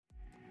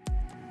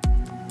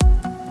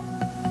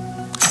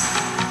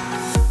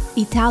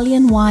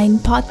Italian Wine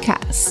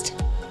Podcast.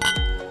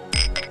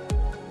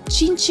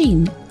 Chin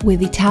Chin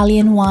with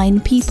Italian wine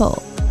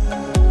people.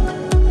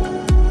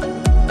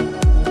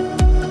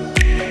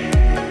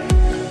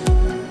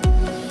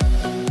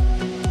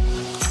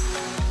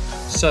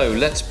 So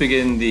let's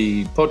begin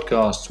the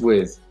podcast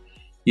with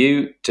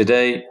you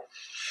today,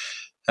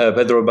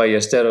 Pedro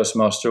Ballesteros,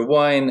 Master of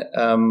Wine.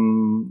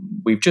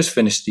 We've just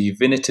finished the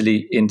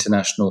Vinitaly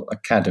International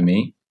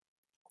Academy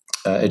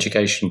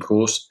education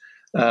course.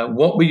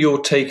 What were your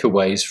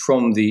takeaways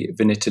from the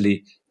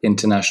Vinitaly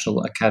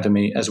International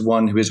Academy as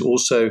one who is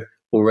also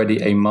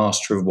already a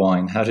Master of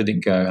Wine? How did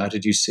it go? How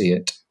did you see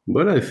it?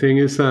 Well, I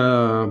think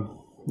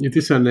it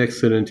is an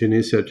excellent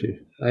initiative.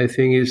 I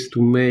think it's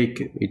to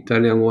make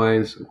Italian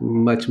wines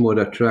much more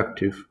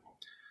attractive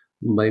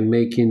by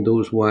making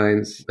those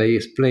wines, by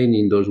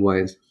explaining those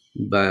wines,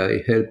 by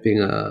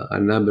helping a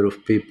number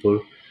of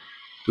people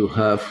to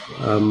have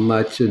a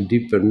much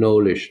deeper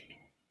knowledge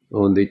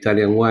on the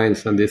Italian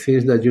wines and the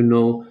things that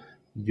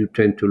you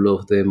tend to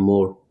love them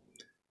more.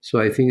 So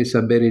I think it's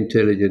a very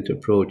intelligent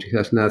approach. It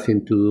has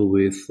nothing to do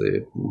with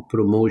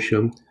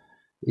promotion.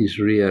 It's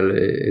real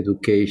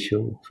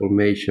education,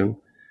 formation.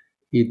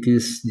 It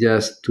is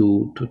just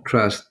to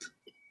trust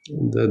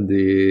that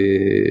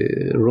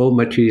the raw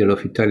material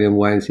of Italian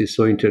wines is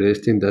so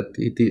interesting that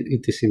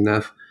it is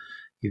enough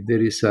if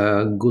there is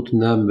a good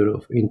number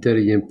of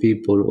intelligent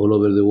people all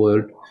over the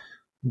world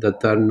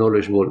that are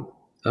knowledgeable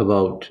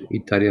about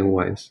Italian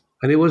wines.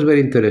 And it was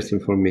very interesting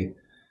for me.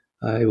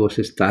 I was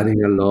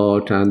studying a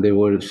lot, and there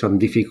were some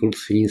difficult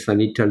things.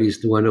 And Italy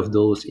is one of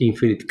those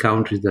infinite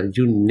countries that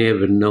you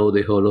never know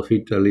the whole of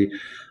Italy,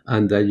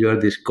 and that you are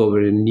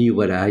discovering new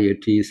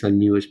varieties and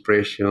new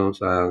expressions.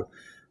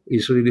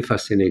 It's really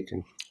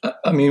fascinating.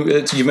 I mean,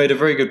 you made a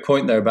very good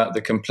point there about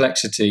the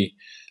complexity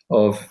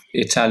of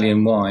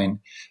Italian wine.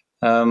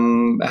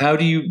 How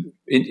do you,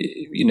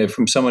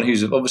 from someone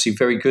who's obviously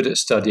very good at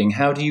studying,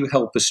 how do you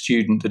help a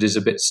student that is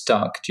a bit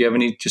stuck? Do you have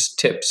any just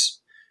tips?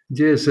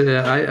 Yes,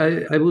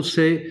 I would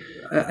say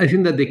I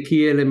think that the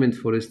key element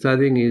for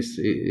studying is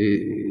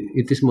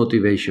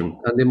motivation,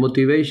 and the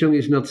motivation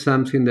is not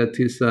something that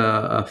is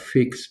a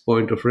fixed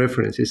point of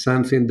reference. It's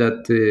something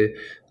that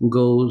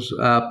goes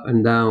up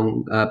and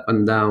down,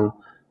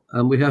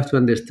 and we have to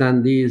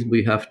understand this.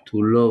 We have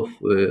to love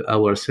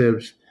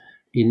ourselves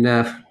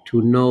enough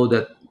to know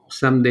that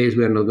some days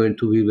we are not going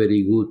to be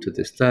very good at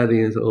the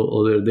studying,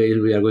 or other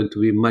days we are going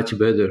to be much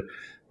better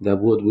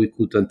than what we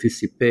could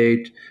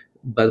anticipate.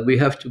 But we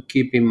have to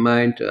keep in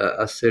mind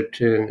a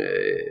certain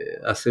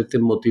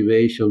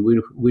motivation.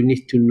 We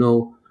need to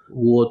know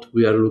what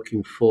we are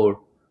looking for.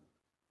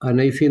 And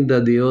I think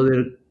that the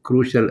other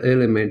crucial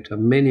element,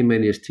 and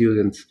many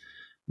students,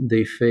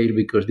 they fail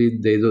because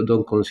they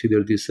don't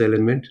consider this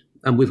element.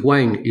 And with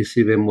wine, it's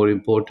even more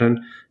important,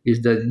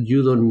 is that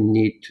you don't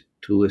need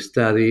to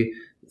study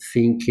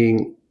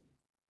thinking,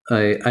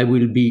 I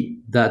will be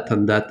that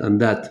and that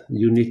and that.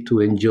 You need to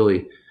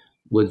enjoy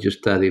what you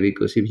study,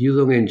 because if you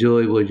don't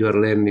enjoy what you are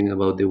learning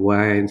about the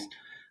wines,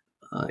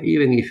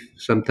 even if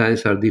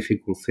sometimes are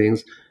difficult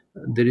things,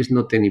 there is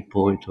not any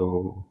point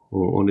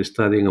on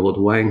studying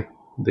about wine.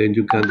 Then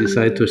you can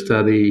decide to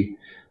study,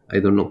 I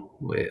don't know,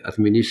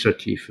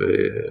 administrative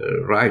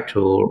right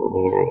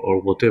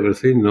or whatever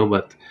thing, no,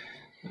 but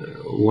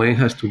wine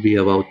has to be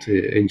about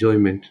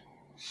enjoyment.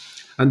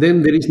 And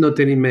then there is not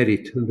any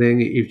merit.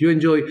 Then if you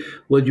enjoy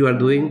what you are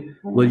doing,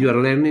 what you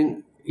are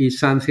learning, is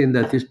something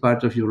that is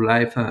part of your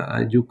life,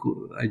 and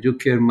you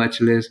care much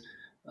less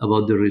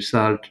about the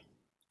result,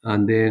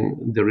 and then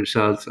the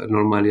results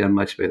normally are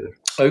much better.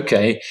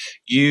 Okay,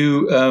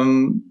 you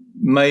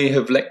may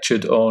have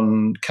lectured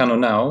on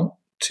Canonau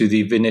to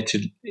the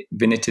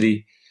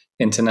Vinitaly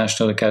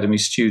International Academy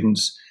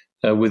students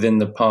within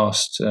the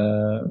past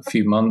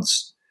few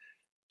months.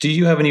 Do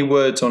you have any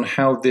words on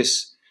how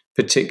this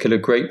particular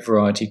grape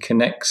variety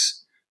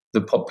connects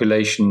the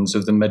populations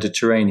of the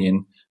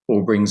Mediterranean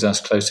or brings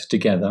us closer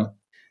together?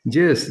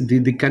 Yes,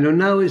 the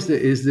Canonau is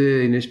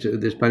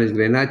the Spanish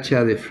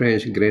Grenache, the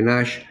French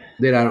Grenache.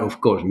 There are,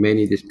 of course,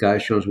 many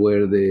discussions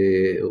where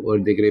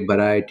the grape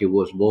variety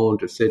was born,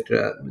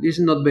 etc. This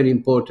is not very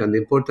important. The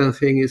important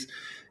thing is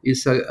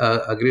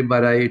a grape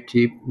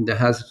variety that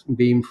has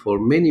been for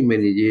many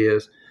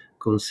years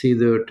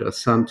considered as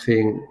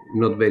something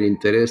not very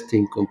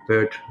interesting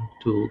compared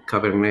to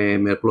Cabernet,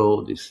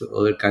 Merlot, these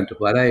other kind of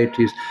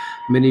varieties.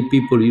 Many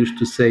people used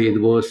to say it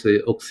was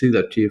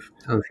oxidative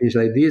and things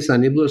like this,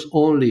 and it was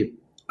only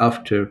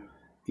after,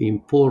 in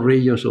poor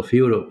regions of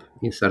Europe,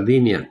 in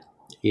Sardinia,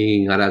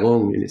 in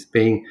Aragon, in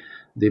Spain,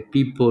 the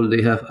people,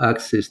 they have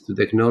access to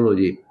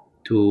technology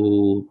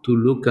to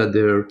look at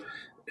their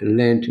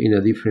land in a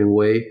different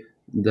way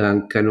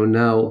than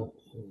Canonau.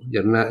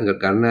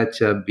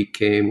 Garnacha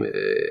became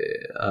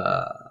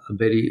a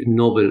very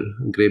noble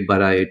grape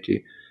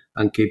variety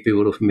and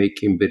capable of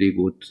making very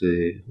good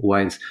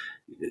wines.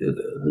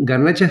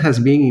 Garnacha has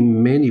been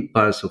in many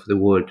parts of the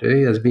world.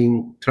 It has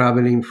been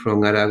traveling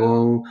from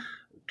Aragon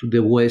to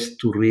the west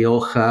to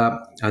Rioja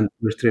and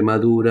to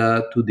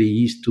Extremadura, to the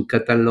east to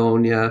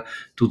Catalonia,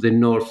 to the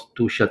north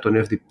to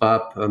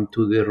Châteauneuf-du-Pape, and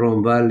to the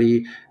Rhone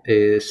Valley,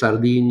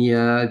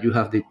 Sardinia. You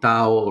have the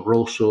Tao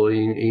Rosso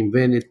in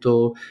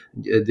Veneto.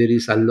 There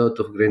is a lot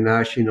of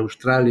Grenache in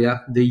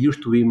Australia. There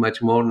used to be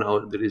much more, now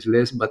there is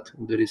less, but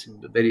there is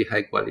very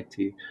high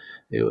quality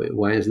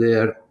wines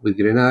there with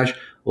Grenache.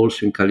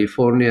 Also in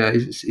California,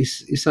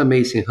 it's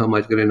amazing how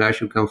much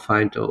Grenache you can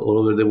find all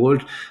over the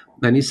world.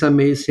 And it's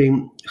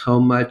amazing how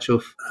much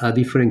of a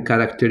different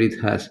character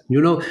it has.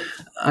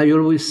 I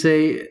always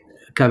say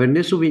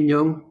Cabernet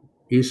Sauvignon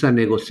is an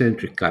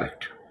egocentric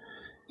character.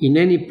 In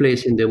any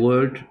place in the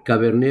world,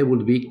 Cabernet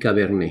will be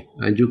Cabernet.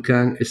 And you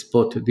can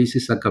spot this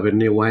is a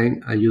Cabernet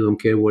wine, and you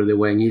don't care where the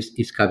wine is,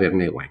 it's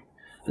Cabernet wine.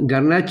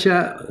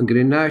 Garnacha,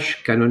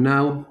 Grenache,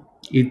 Canonau,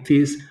 it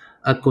is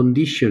a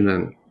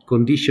conditional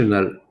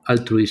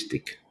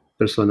altruistic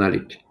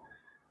personality.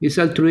 It's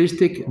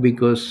altruistic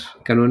because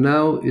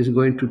Canonau is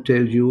going to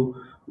tell you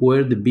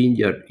where the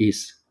vineyard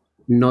is,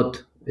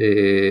 not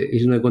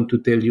it's not going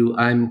to tell you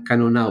I'm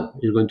Canonau.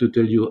 It's going to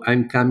tell you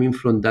I'm coming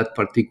from that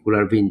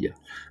particular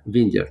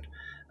vineyard,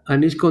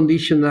 and it's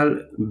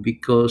conditional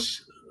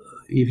because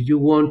if you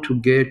want to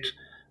get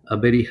a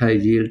very high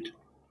yield,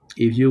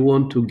 if you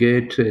want to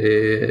get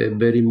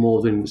very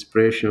modern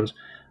expressions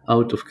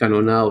out of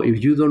Canonau,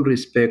 if you don't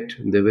respect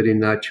the very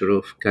nature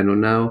of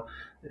Canonau,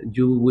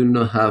 you will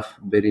not have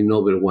very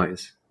noble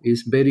wines.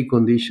 It's very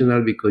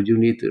conditional because you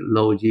need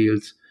low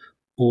yields,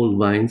 old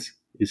vines.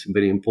 It's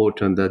very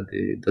important that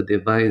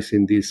the vines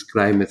in this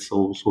climate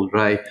so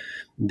dry,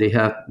 they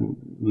have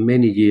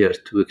many years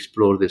to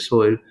explore the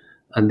soil,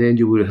 and then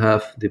you will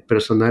have the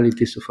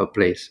personalities of a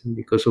place.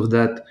 Because of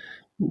that,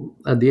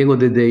 at the end of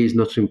the day, it's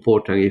not so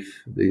important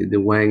if the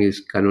wine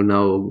is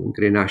Canonau,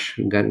 Grenache,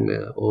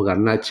 or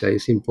Garnacha.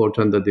 It's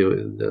important that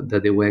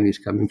the wine is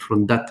coming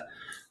from that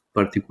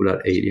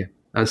particular area.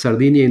 And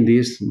Sardinia, in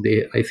this,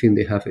 I think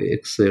they have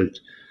excelled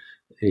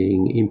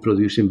in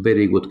producing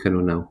very good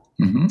Canonau.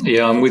 Mm-hmm.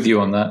 Yeah, I'm with you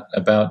on that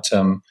about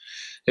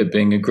it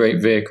being a great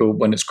vehicle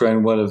when it's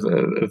grown well of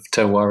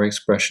terroir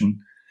expression.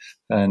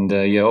 And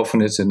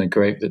often it's in a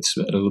grape that's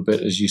a little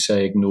bit, as you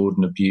say, ignored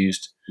and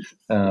abused.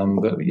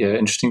 But yeah,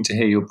 interesting to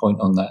hear your point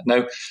on that.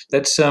 Now,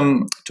 let's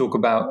talk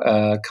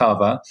about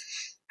Cava.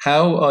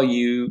 How are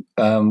you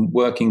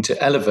working to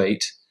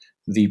elevate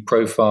the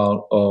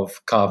profile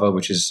of Cava,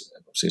 which is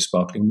obviously a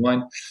sparkling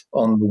wine,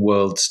 on the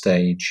world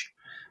stage?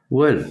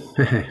 Well,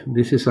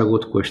 this is a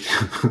good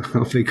question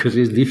because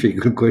it's a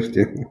difficult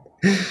question.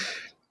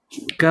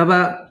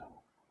 Cava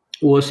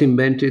was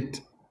invented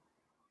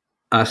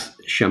as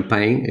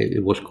champagne.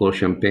 It was called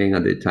champagne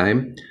at the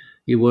time.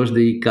 It was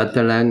the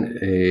Catalan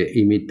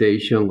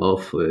imitation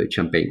of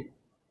champagne.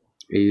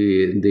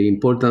 The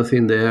important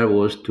thing there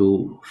was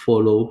to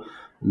follow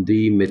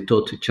the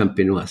méthode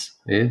champenoise,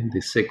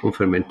 the second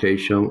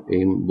fermentation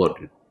in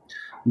bottle.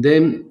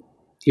 Then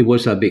it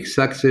was a big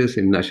success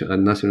at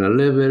national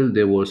level.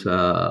 There was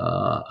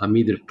a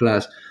middle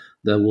class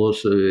that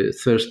was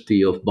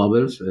thirsty of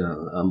bubbles,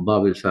 and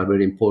bubbles are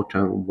very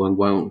important when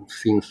one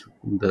thinks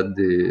that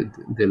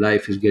the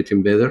life is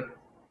getting better.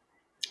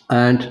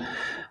 And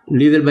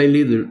little by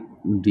little,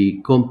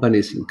 the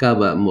companies in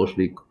Cava,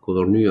 mostly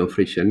Codorniu and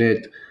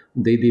Freixenet,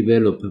 they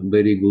developed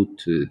very good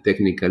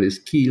technical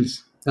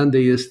skills, and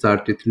they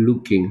started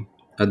looking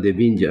at the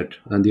vineyard,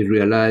 and they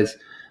realized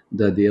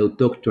that the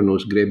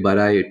autochthonous grape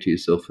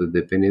varieties of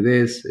the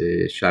Penedès,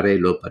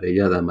 Xarel·lo,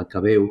 Parellada,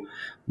 Macabeu,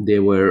 they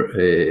were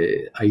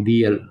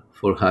ideal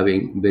for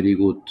having very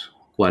good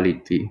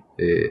quality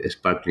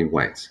sparkling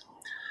wines.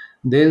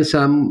 Then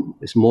some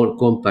small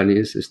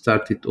companies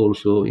started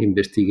also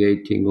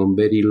investigating on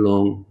very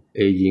long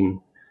aging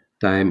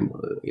time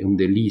on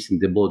the lees in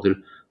the bottle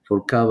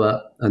for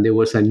Cava, and there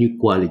was a new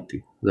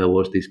quality that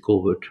was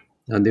discovered.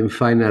 And then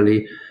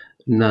finally,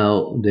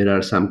 now there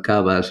are some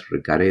Cavas,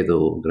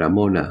 Recaredo,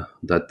 Gramona,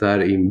 that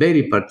are in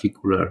very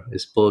particular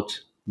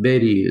spots,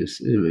 very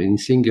in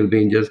single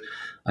vineyards,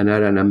 and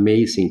are an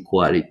amazing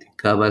quality.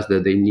 Cavas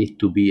that they need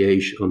to be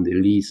aged on the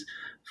lees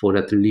for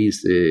at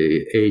least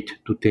 8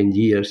 to 10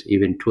 years,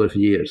 even 12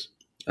 years.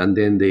 And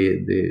then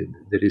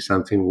there is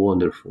something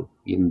wonderful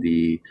in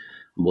the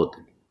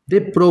bottle.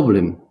 The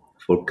problem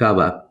for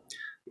Cava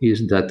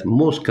is that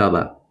most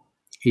Cava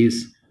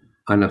is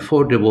an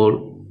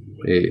affordable,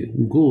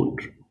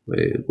 good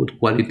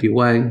quality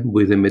wine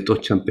with a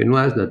méthode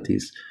champenoise that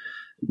is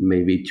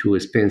maybe too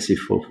expensive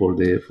for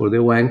the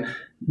wine,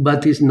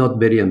 but is not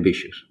very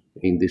ambitious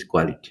in this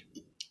quality.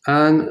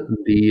 And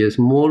the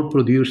small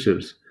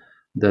producers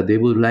that they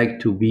would like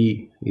to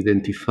be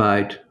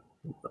identified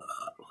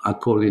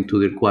according to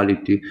their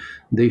quality,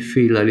 they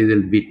feel a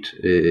little bit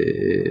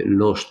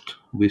lost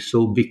with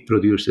so big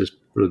producers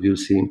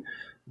producing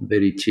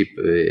very cheap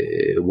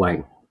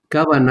wine.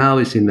 Cava now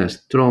is in a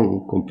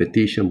strong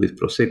competition with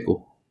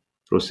Prosecco.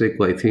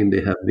 Prosecco, I think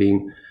they have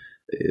been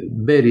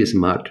very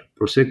smart.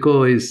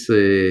 Prosecco is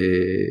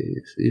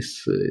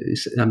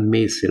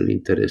amazingly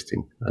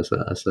interesting as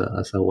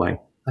a wine.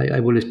 I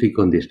will speak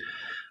on this.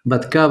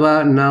 But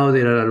Cava, now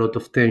there are a lot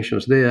of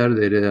tensions there.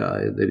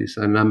 There is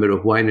a number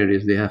of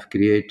wineries. They have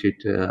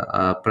created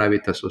a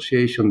private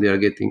association. They are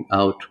getting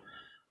out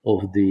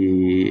of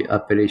the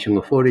appellation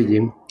of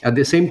origin. At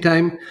the same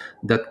time,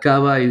 that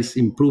Cava is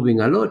improving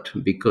a lot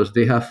because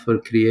they have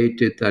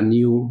created a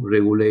new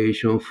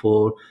regulation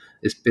for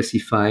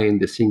specifying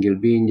the single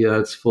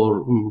vineyards,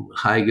 for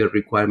higher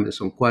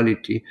requirements on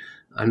quality.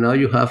 And now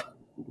you have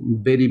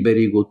very,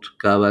 very good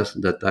cavas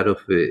that are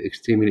of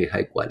extremely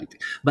high quality.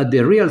 But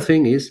the real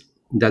thing is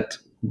that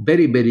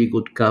very, very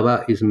good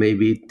cava is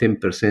maybe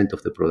 10%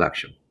 of the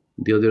production.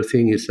 The other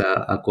thing is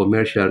a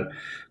commercial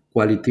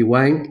quality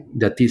wine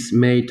that is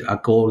made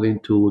according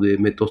to the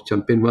méthode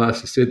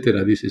champenoise,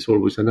 etc. This is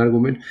always an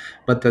argument,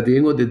 but at the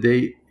end of the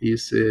day,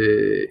 is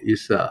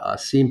a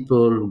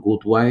simple,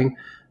 good wine,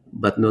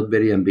 but not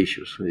very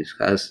ambitious. It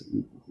has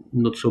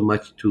not so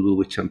much to do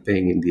with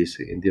champagne in this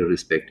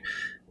respect.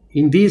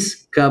 In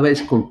this, Cava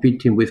is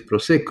competing with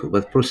Prosecco,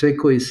 but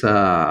Prosecco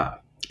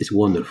is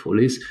wonderful.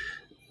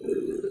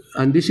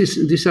 And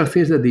these are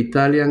things that the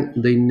Italian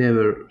they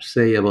never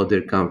say about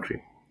their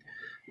country.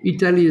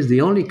 Italy is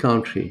the only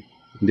country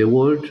in the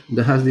world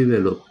that has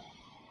developed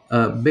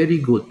a very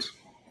good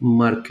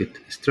market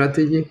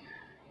strategy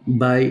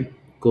by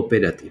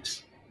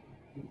cooperatives.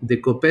 The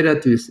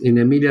cooperatives in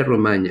Emilia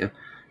Romagna,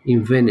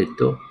 in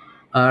Veneto,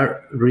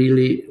 are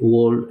really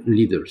world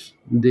leaders.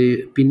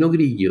 The Pinot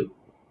Grigio,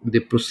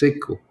 the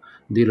Prosecco,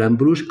 the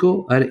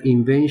Lambrusco are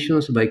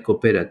inventions by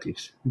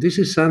cooperatives. This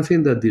is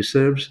something that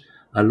deserves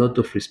a lot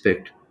of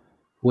respect.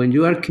 When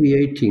you are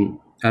creating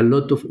a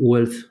lot of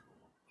wealth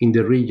in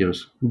the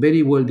regions,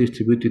 very well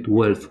distributed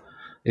wealth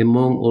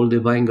among all the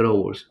vine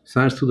growers,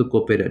 thanks to the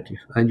cooperative,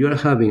 and you are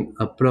having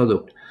a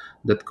product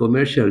that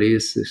commercially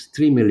is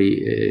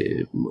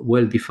extremely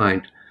well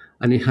defined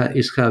and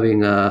is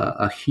having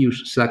a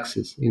huge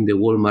success in the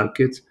world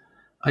markets,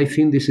 I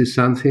think this is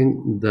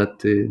something that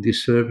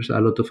deserves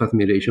a lot of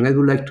admiration. I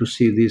would like to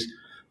see this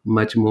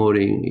much more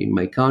in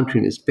my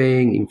country, in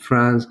Spain, in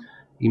France,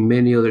 in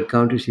many other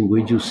countries in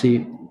which you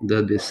see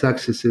that the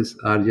successes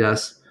are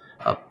just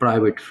a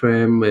private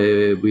firm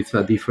with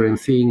a different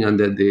thing, and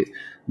that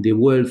the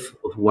wealth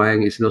of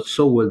wine is not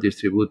so well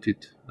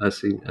distributed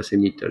as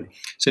in Italy.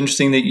 It's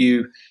interesting that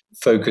you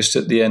focused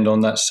at the end on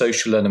that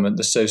social element,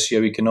 the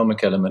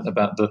socio-economic element,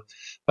 about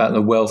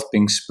the wealth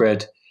being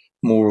spread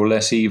more or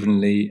less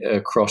evenly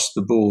across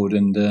the board,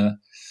 and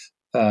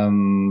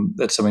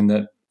that's something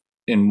that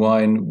in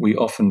wine we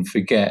often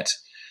forget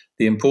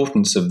the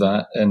importance of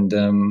that. And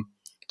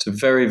it's a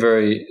very,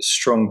 very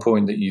strong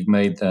point that you've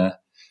made there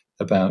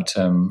about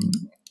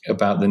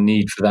the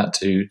need for that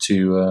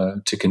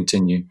to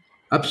continue.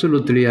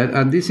 Absolutely,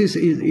 and this is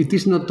it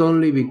is not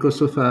only because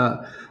of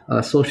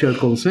a social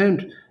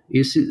concern.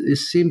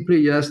 It's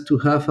simply just to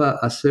have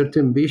a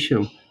certain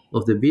vision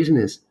of the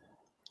business.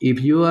 If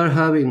you are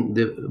having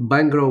the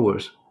vine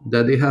growers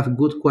that they have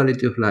good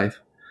quality of life,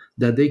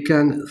 that they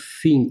can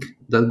think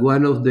that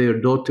one of their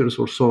daughters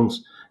or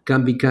sons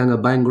can become a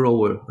vine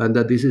grower, and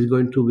that this is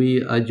going to be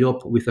a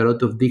job with a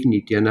lot of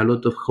dignity and a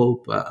lot of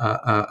hope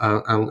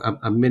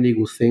and many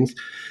good things,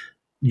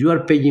 you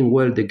are paying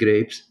well the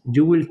grapes,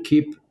 you will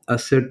keep a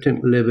certain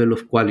level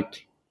of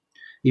quality.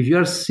 If you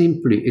are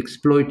simply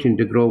exploiting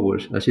the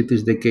growers, as it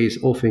is the case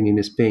often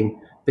in Spain,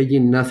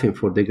 paying nothing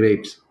for the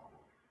grapes,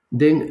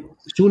 then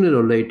sooner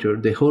or later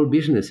the whole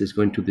business is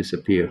going to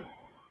disappear.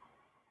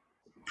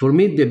 For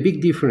me, the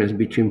big difference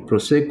between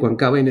Prosecco and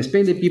Cava in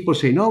Spain, the people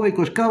say, no,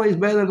 because Cava is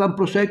better than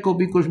Prosecco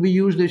because we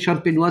use the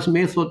Champenoise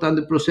method and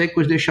the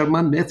Prosecco is the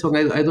Charmant method.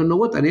 I don't know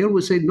what. And I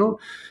always say, no,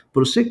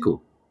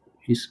 Prosecco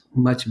is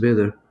much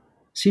better.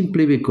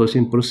 Simply because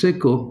in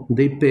Prosecco,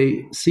 they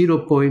pay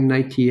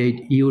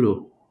 0.98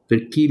 euro per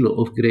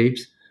kilo of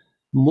grapes,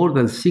 more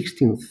than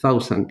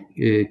 16,000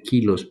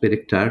 kilos per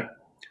hectare.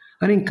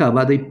 And in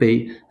Cava, they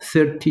pay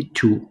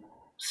 32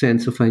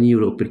 cents of an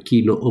euro per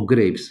kilo of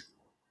grapes,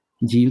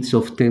 yields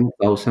of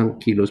 10,000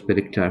 kilos per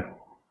hectare.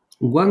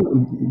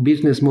 One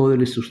business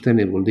model is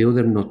sustainable, the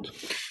other not.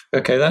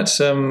 Okay, that's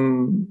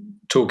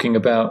talking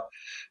about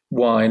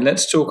wine.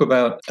 Let's talk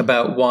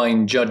about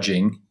wine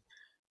judging.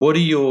 What are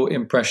your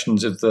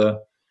impressions of the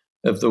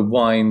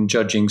wine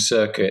judging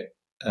circuit?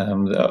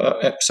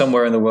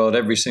 Somewhere in the world,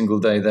 every single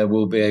day, there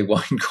will be a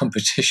wine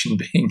competition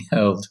being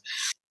held.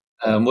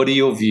 What are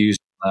your views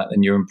on that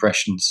and your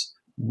impressions?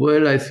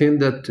 Well, I think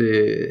that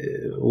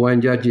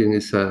wine judging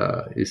is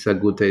a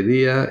good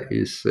idea.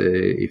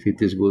 If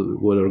it is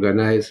well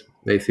organized,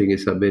 I think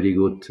it's a very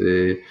good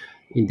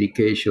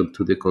indication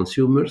to the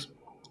consumers.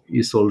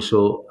 It's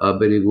also a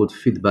very good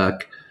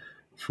feedback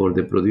for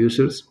the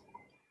producers.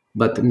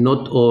 But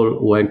not all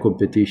wine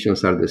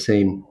competitions are the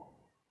same.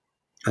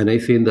 And I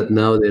think that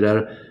now there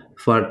are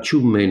far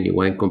too many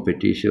wine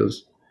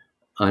competitions.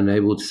 And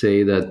I would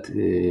say that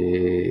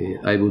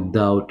I would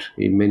doubt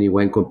in many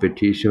wine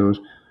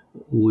competitions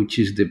which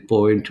is the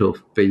point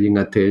of paying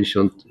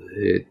attention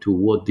to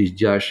what this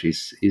judge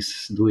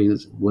is doing,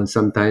 when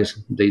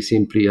sometimes they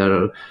simply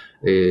are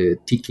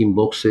ticking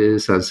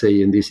boxes and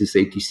saying this is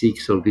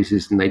 86 or this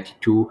is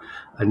 92,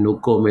 and no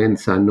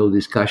comments and no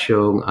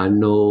discussion and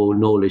no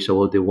knowledge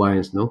about the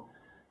wines. No,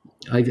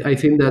 I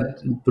think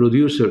that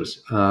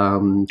producers,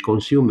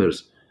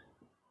 consumers,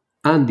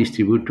 and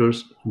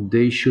distributors,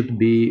 they should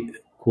be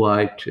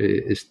quite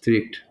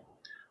strict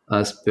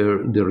as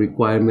per the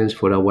requirements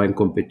for a wine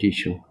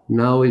competition.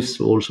 Now is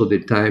also the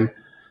time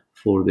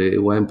for the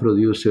wine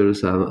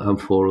producers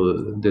and for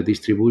the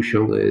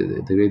distribution,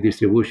 the great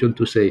distribution,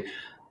 to say,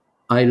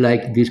 I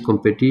like this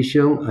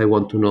competition, I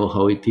want to know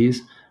how it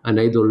is, and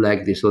I don't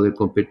like this other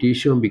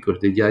competition because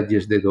the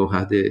judges, they don't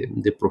have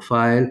the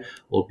profile,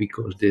 or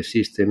because the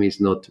system is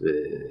not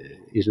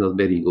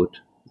very good.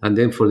 And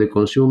then for the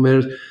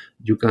consumers,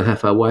 you can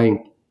have a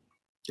wine.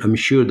 I'm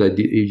sure that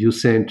if you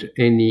send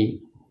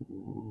any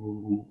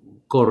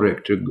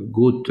correct,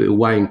 good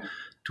wine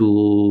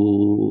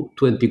to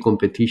 20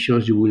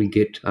 competitions, you will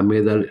get a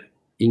medal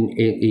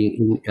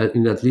in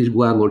at least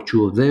one or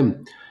two of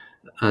them.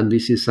 And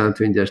this is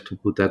something, just to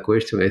put a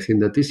question, I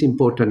think that is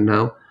important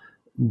now,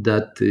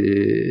 that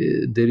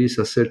there is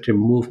a certain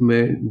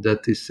movement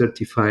that is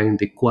certifying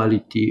the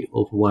quality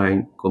of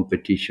wine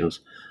competitions.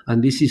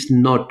 And this is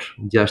not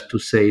just to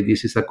say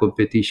this is a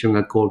competition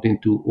according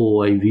to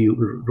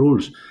OIV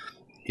rules,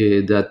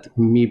 that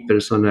me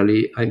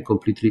personally, I'm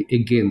completely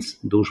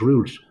against those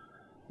rules.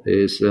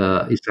 It's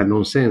a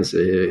nonsense.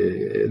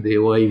 The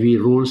OIV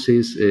rules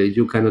is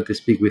you cannot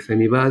speak with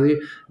anybody.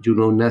 You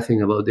know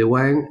nothing about the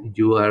wine.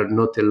 You are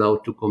not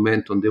allowed to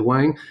comment on the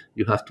wine.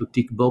 You have to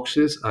tick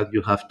boxes, and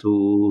you have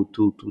to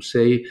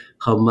say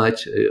how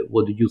much.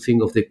 What do you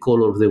think of the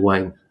color of the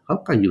wine? How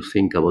can you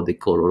think about the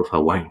color of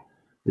a wine,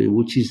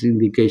 which is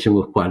indication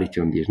of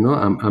quality on this, no,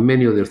 and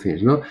many other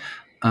things, no.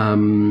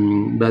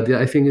 But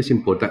I think it's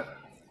important.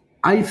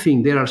 I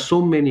think there are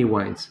so many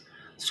wines,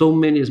 so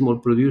many small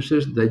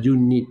producers, that you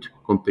need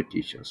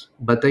competitions.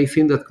 But I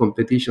think that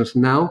competitions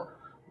now,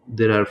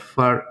 there are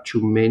far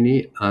too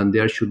many, and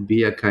there should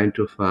be a kind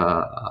of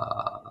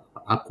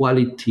a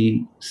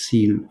quality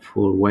seal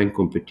for wine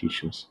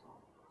competitions.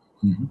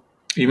 Mm-hmm.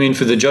 You mean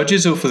for the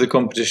judges or for the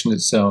competition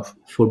itself?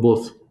 For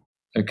both.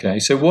 Okay.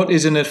 So what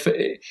is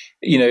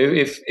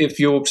if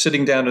you're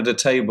sitting down at a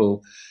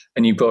table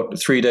and you've got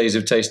 3 days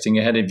of tasting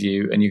ahead of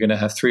you, and you're going to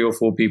have 3 or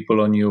 4 people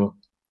on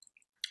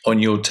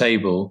your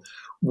table,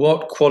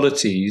 what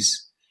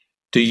qualities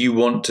do you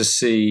want to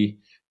see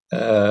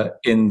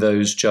in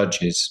those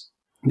judges?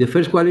 The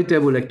first quality I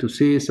would like to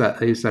see is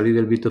a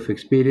little bit of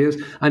experience.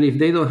 And if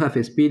they don't have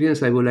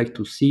experience, I would like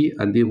to see,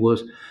 and it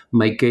was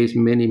my case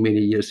many,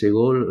 many years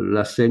ago,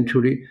 last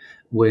century,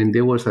 when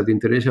there was at the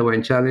International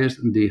Wine Challenge,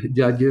 the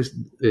judges,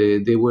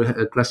 they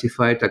were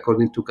classified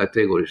according to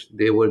categories.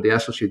 They were the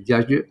associate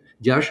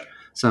judge,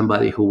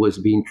 somebody who was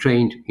being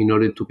trained in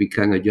order to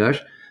become a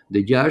judge,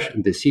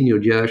 the senior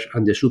judge,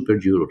 and the super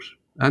jurors.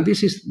 And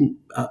this is,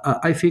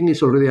 I think,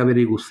 it's already a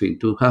very good thing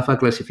to have a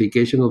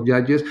classification of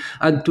judges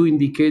and to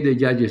indicate the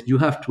judges you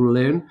have to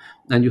learn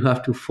and you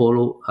have to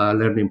follow a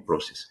learning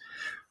process.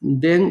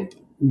 Then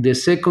the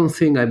second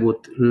thing I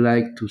would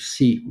like to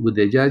see with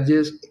the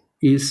judges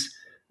is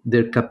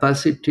their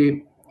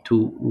capacity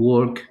to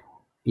work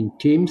in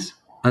teams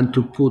and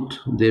to put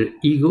their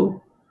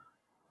ego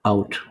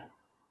out,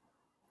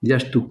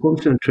 just to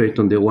concentrate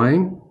on the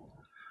wine.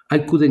 I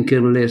couldn't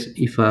care less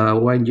if a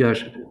wine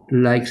judge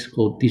likes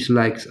or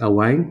dislikes a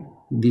wine.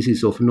 This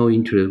is of no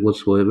interest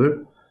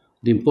whatsoever.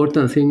 The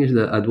important thing is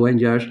that a wine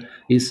judge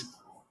is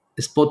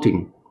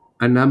spotting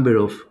a number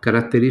of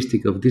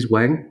characteristics of this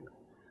wine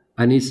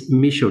and is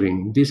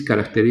measuring these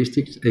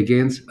characteristics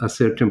against a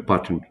certain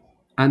pattern.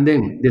 And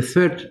then the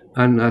third,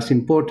 and as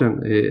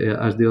important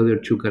as the other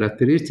two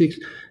characteristics,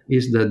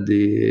 is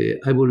that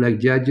I would like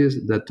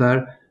judges that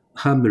are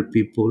humble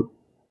people,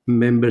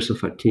 members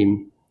of a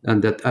team,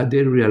 and that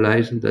they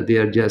realize that they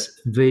are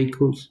just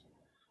vehicles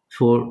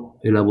for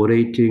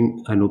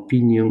elaborating an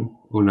opinion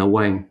on a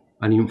wine,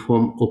 an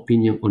informed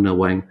opinion on a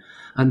wine,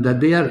 and that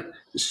they are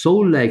so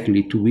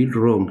likely to be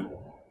wrong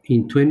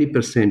in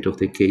 20% of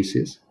the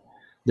cases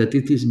that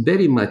it is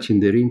very much in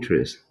their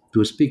interest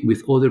to speak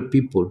with other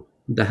people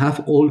that have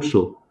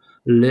also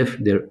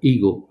left their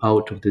ego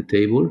out of the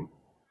table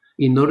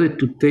in order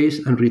to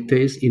taste and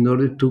retaste, in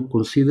order to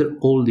consider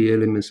all the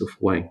elements of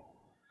wine.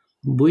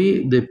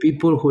 We, the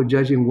people who are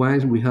judging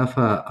wines, we have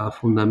a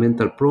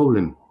fundamental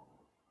problem.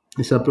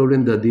 It's a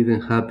problem that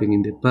didn't happen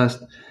in the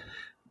past.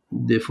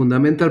 The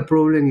fundamental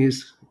problem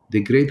is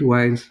the great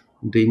wines,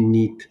 they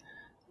need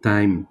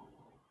time,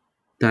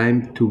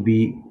 time to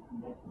be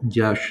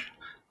judged,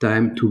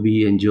 time to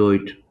be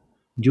enjoyed.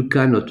 You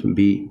cannot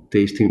be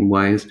tasting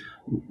wines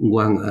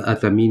one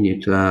at a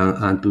minute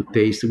and to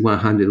taste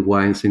 100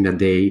 wines in a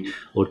day,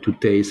 or to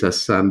taste,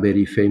 as some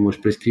very famous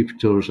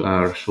prescriptors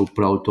are so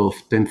proud of,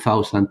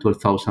 10,000,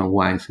 12,000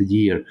 wines a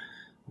year.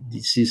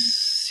 This is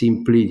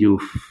simply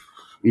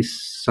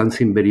is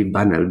something very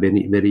banal,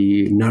 very,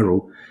 very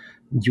narrow.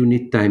 You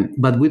need time,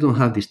 but we don't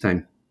have this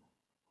time.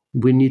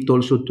 we need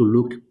also to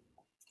look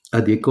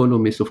at the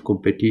economies of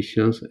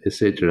competitions,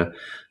 etc.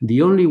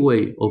 The only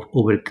way of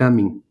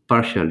overcoming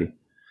partially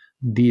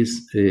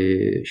this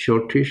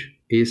shortage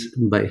is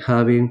by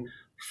having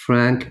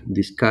frank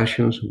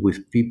discussions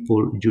with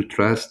people you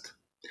trust,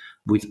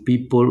 with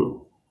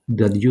people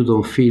that you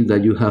don't feel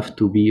that you have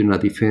to be on a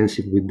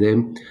defensive with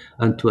them,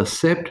 and to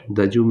accept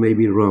that you may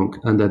be wrong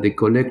and that the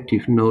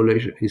collective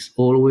knowledge is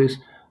always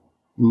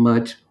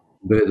much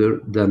better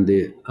than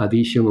the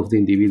addition of the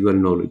individual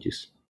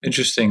knowledges.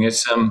 Interesting.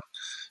 It's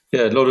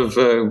a lot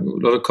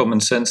of common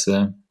sense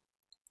there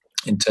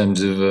in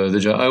terms of the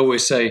judge. I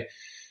always say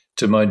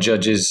to my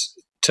judges,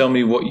 tell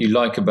me what you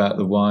like about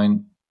the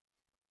wine,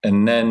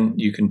 and then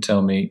you can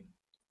tell me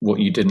what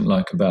you didn't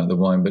like about the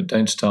wine, but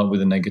don't start with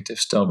the negative,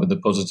 start with the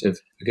positive,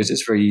 because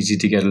it's very easy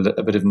to get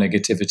a bit of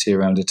negativity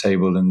around a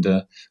table, and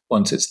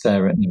once it's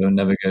there, it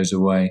never goes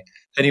away.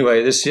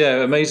 Anyway, this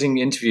amazing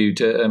interview.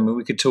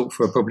 We could talk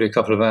for probably a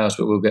couple of hours,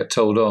 but we'll get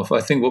told off.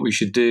 I think what we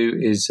should do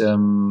is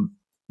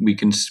we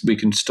can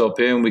stop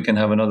here and we can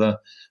have another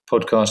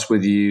podcast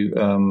with you,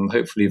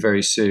 hopefully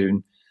very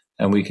soon,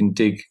 and we can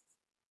dig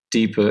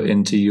deeper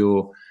into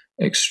your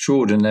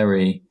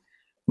extraordinary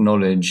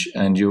knowledge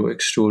and your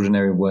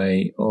extraordinary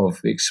way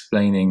of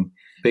explaining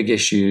big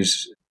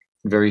issues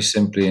very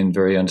simply and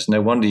very honest.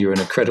 No wonder you're an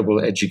incredible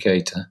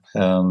educator.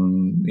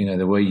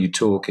 The way you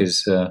talk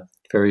is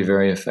very,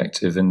 very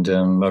effective, and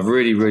I've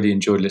really, really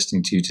enjoyed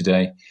listening to you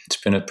today.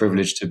 It's been a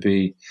privilege to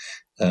be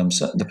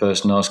the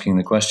person asking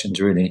the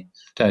questions, really.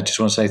 I just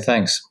want to say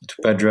thanks to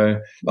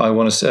Pedro. I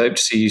hope to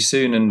see you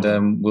soon, and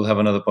we'll have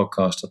another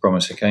podcast, I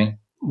promise, okay?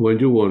 When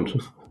you want.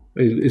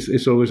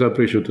 It's always a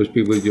pleasure to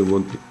speak with you,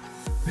 Monty.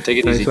 Take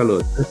it easy.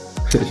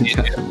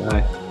 Thanks a lot.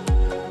 Bye.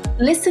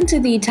 Listen to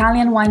the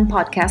Italian Wine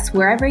Podcast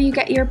wherever you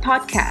get your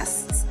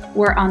podcasts.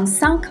 We're on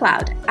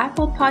SoundCloud,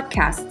 Apple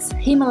Podcasts,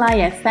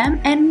 Himalaya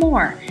FM, and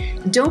more.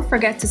 Don't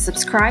forget to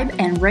subscribe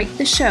and rate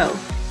the show.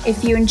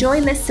 If you enjoy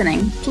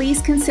listening,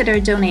 please consider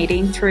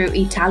donating through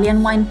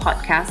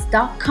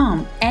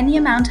ItalianWinePodcast.com. Any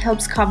amount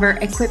helps cover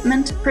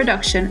equipment,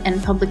 production,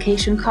 and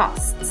publication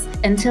costs.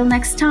 Until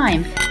next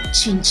time,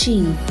 chin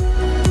chin.